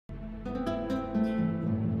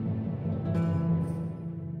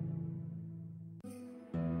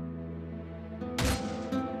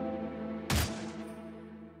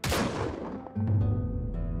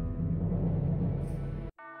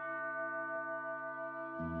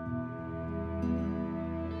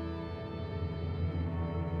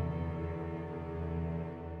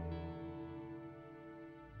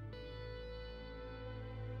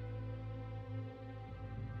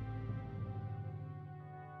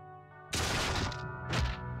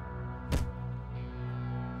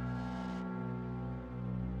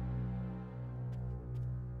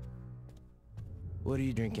What are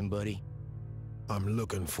you drinking, buddy? I'm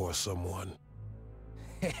looking for someone.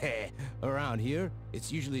 Around here,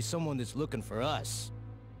 it's usually someone that's looking for us.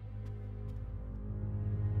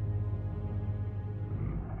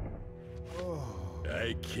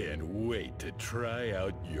 I can't wait to try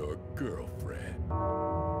out your girlfriend.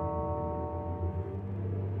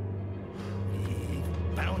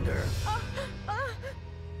 Found her.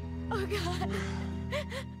 Oh God.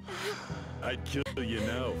 I'd kill you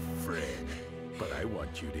now, friend, but I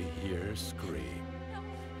want you to hear her scream.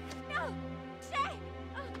 No! Shank!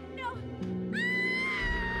 No!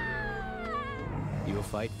 You a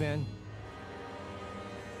fight fan?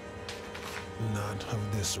 Not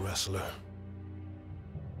of this wrestler.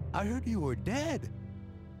 I heard you were dead.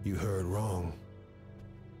 You heard wrong.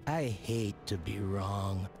 I hate to be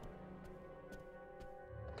wrong.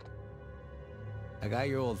 I got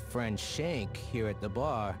your old friend Shank here at the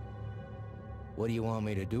bar. What do you want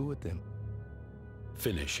me to do with him?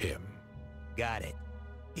 Finish him. Got it.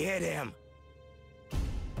 Get him!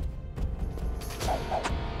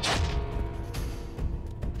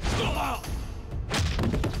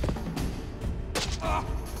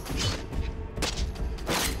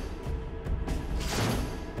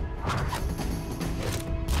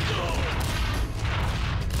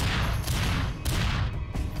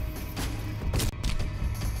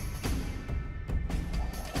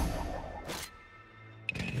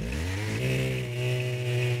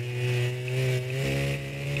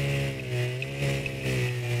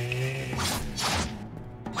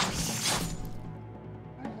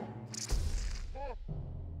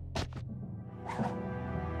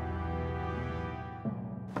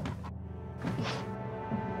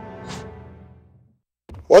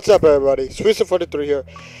 What's up, everybody? Sweetson43 here,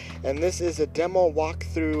 and this is a demo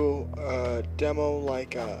walkthrough,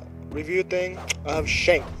 review thing of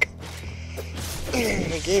Shank.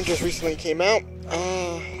 The game just recently came out.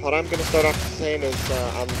 What I'm gonna start off saying is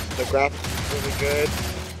the graphics really good.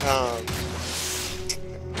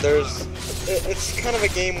 It's kind of a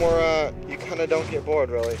game where you kind of don't get bored,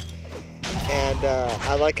 really, and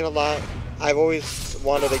I like it a lot. I've always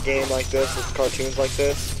wanted a game like this with cartoons like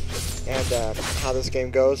this. And how this game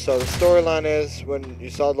goes. So the storyline is, when you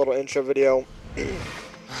saw the little intro video,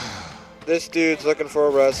 this dude's looking for a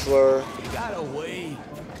wrestler. You gotta wait.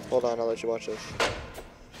 Hold on, I'll let you watch this.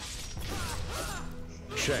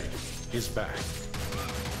 Shank is back.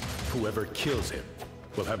 Whoever kills him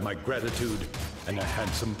will have my gratitude and a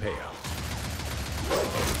handsome payout.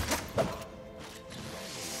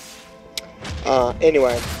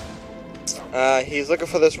 Anyway. He's looking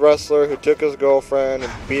for this wrestler who took his girlfriend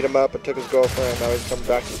and beat him up and took his girlfriend. Now he's coming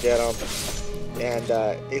back to get him. And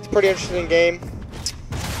it's a pretty interesting game.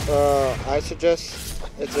 I suggest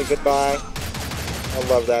it's a good buy. I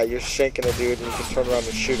love that. You're shanking a dude and you can turn around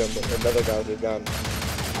and shoot him, but another guy with a gun.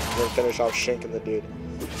 And then finish off shanking the dude.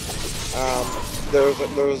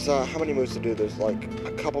 There's how many moves to do? There's like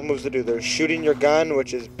a couple moves to do. There's shooting your gun,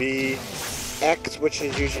 which is B. X, which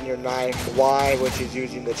is using your knife. Y, which is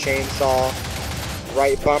using the chainsaw.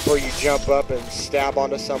 Right bumper, you jump up and stab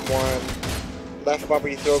onto someone. Left bumper,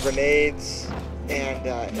 you throw grenades. And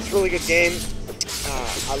it's a really good game.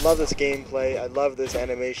 I love this gameplay. I love this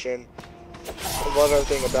animation. I love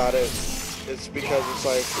everything about it. It's because it's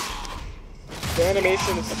like the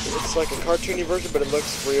animation it's like a cartoony version, but it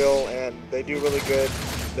looks real, and they do really good.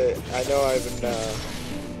 I know I've been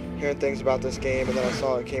hearing things about this game, and then I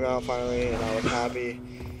saw it came out finally, and I was happy.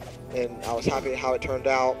 And I was happy how it turned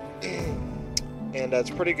out. And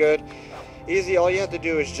it's pretty good. Easy. All you have to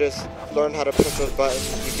do is just learn how to push those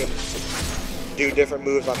buttons. You can do different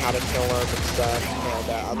moves on how to kill them and stuff.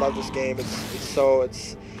 And I love this game.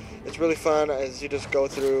 It's really fun as you just go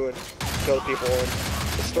through and kill people. And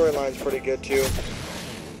the storyline's pretty good too.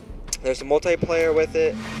 There's a multiplayer with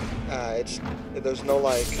it. There's no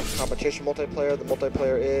like competition multiplayer. The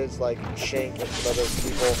multiplayer is like Shank and some other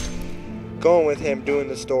people going with him doing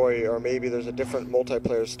the story, or maybe there's a different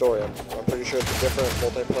multiplayer story. I'm pretty sure it's a different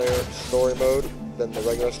multiplayer story mode than the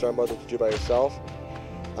regular story mode that you do by yourself.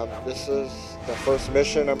 This is the first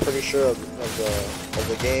mission, I'm pretty sure, of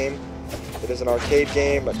the game. It is an arcade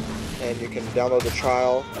game, and you can download the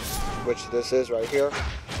trial, which this is right here,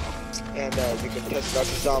 and you can test it out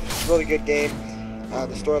yourself. It's a really good game.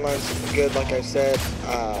 The storyline's good, like I said.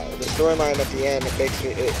 The storyline at the end,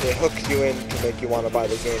 it hooks you in to make you want to buy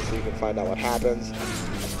the game so you can find out what happens.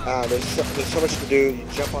 There's so much to do. You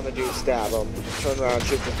jump on the dude, stab him, turn around,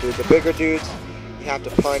 shoot the dude. The bigger dudes, you have to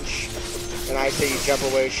punch, and I say you jump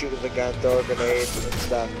away, shoot with the gun, throw a grenade and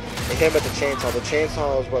stuff. And hit him with the chainsaw. The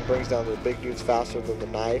chainsaw is what brings down the big dudes faster than the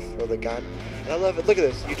knife or the gun. And I love it. Look at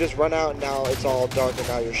this. You just run out, and now it's all dark, and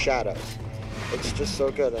now you're shadows. It's just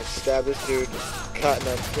so good. I stab this dude, cutting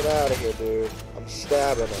him. Get out of here, dude. I'm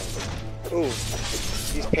stabbing him. Ooh,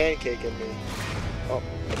 he's pancaking me. Oh,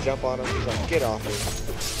 I jump on him. He's like, get off me.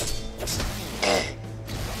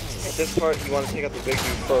 At this part, you want to take out the big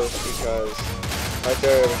dude first because right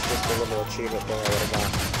there was just a little achievement thing I would have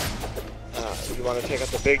got. You want to take out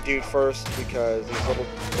the big dude first because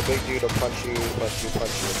the big dude will punch you. So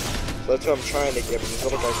that's what I'm trying to get, but these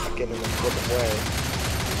little guys keep getting in the flipping way.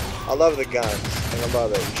 I love the guns, and I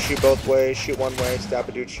love it. You shoot both ways, shoot one way, stab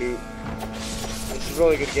a dude, shoot. It's a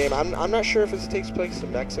really good game. I'm not sure if this takes place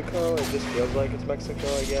in Mexico. It just feels like it's Mexico,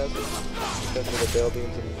 I guess, because of the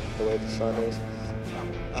buildings and the way the sun is.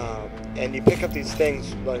 And you pick up these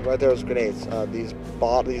things, like right there, those grenades.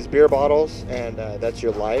 These beer bottles, and that's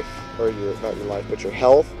your life, or not your life, but your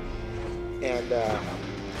health. And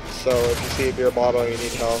so if you see a beer bottle and you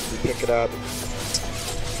need health, you pick it up.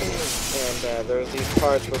 And there's these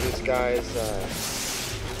parts where these guys,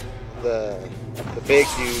 the big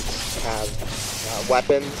dudes have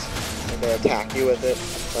weapons, and they attack you with it.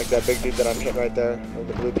 Like that big dude that I'm hitting right there, with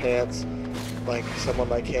the blue pants. Like someone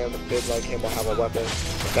like him, big like him, will have a weapon,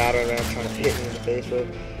 a battering ram trying to hit me in the face with.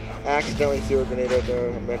 I accidentally threw a grenade out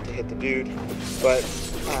there. I meant to hit the dude, but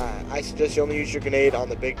I suggest you only use your grenade on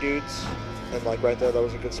the big dudes. And like right there, that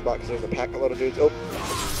was a good spot because there's a pack of little dudes. Oh,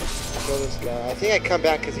 kill this guy. I think I come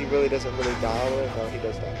back because he really doesn't die all the way. No, he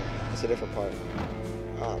does die. It's a different part.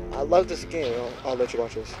 I love this game. I'll let you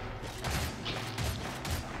watch this.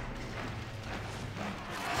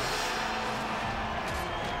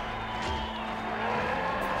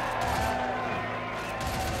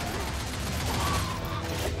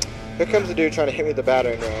 Here comes the dude trying to hit me with the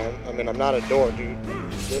battering ram. I mean, I'm not a door, dude.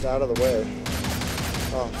 Get out of the way.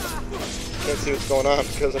 Oh, can't see what's going on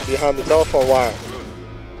because I'm behind the telephone wire.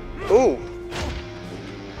 Ooh.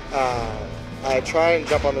 I try and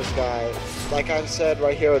jump on this guy. Like I said,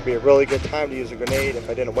 right here would be a really good time to use a grenade if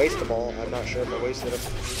I didn't waste them all. I'm not sure if I wasted them.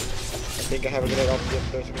 I think I have a grenade. Oh,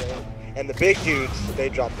 there's a grenade. And the big dudes, they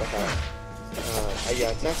drop the heart.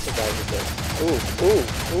 Yeah, that's the guy who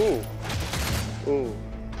did. Ooh.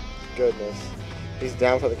 Goodness. He's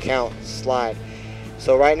down for the count. Slide.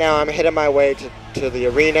 So right now I'm heading my way to the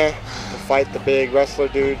arena to fight the big wrestler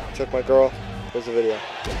dude. Took my girl. Here's the video.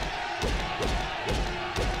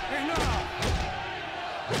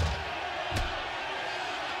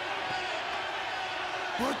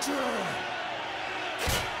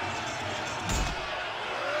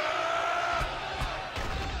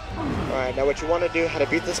 Alright, now what you want to do, how to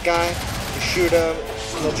beat this guy, you shoot him,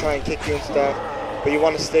 he'll try and kick you and stuff. But you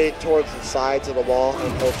want to stay towards the sides of the wall,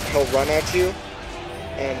 and he'll run at you,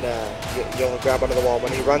 and you'll grab onto the wall.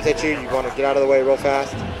 When he runs at you, you want to get out of the way real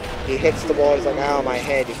fast. He hits the wall, he's like, ow, my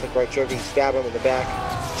head. You click right trigger, you stab him in the back.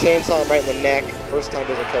 Chainsaw him right in the neck. First time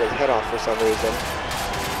doesn't cut his head off for some reason.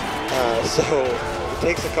 So it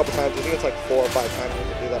takes a couple times. I think it's like 4 or 5 times you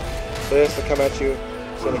can do that. So he has to come at you.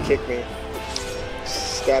 He's going to kick me.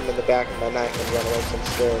 Stab him in the back with my knife and run away, so I'm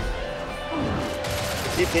scared.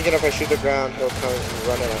 Keep thinking if I shoot the ground, he'll come and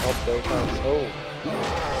run in. I hope there he comes. Oh.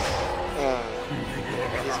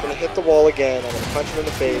 He's going to hit the wall again. I'm going to punch him in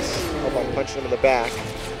the face. Hope I'm punching him in the back.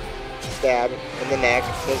 Stab in the neck.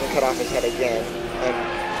 Doesn't cut off his head again. And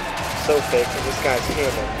so fake because this guy's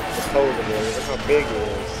human. He's posing here. Look how big he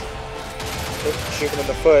is. Shoot him in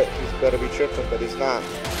the foot. He's better be tripping, but he's not.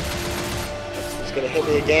 He's going to hit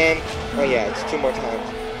me again. Oh yeah, it's 2 more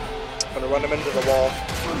times. I'm going to run him into the wall.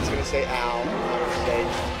 He's going to say ow. I'm going to say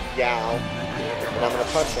yow. And I'm going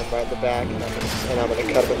to punch him right in the back. And I'm going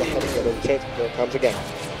to cut him in the head again. And the chainsaw here it comes again.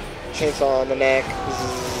 Chainsaw on the neck.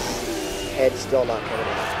 Head still not coming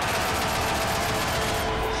out.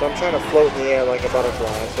 So I'm trying to float in the air like a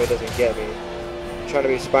butterfly so he doesn't get me. I'm trying to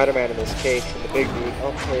be Spider-Man in this cage from the big dude.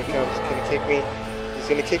 Oh, here he comes. He's going to kick me. He's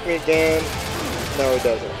going to kick me again. No, he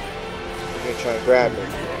doesn't. He's going to try and grab me.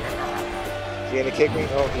 Is he going to kick me?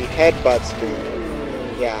 Oh, he headbutts me.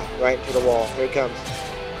 Yeah, right into the wall. Here he comes.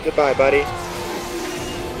 Goodbye, buddy.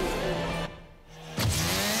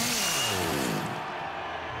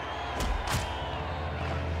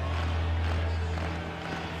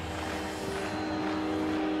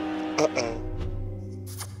 Uh-oh.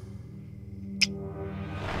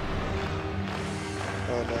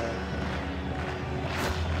 Oh no.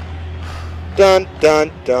 Dun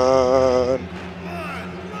dun dun.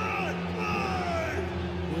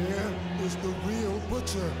 Where is the real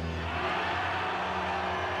butcher?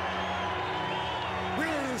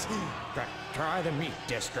 Where is he? Try the meat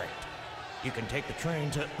district. You can take the train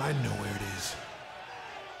to... I know where it is.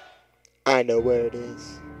 I know where it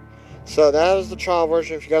is. So that was the trial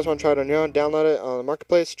version. If you guys want to try it on your own, download it on the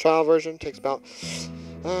marketplace. Trial version takes about,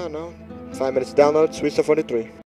 I don't know, 5 minutes to download. Sweet Stuff 43.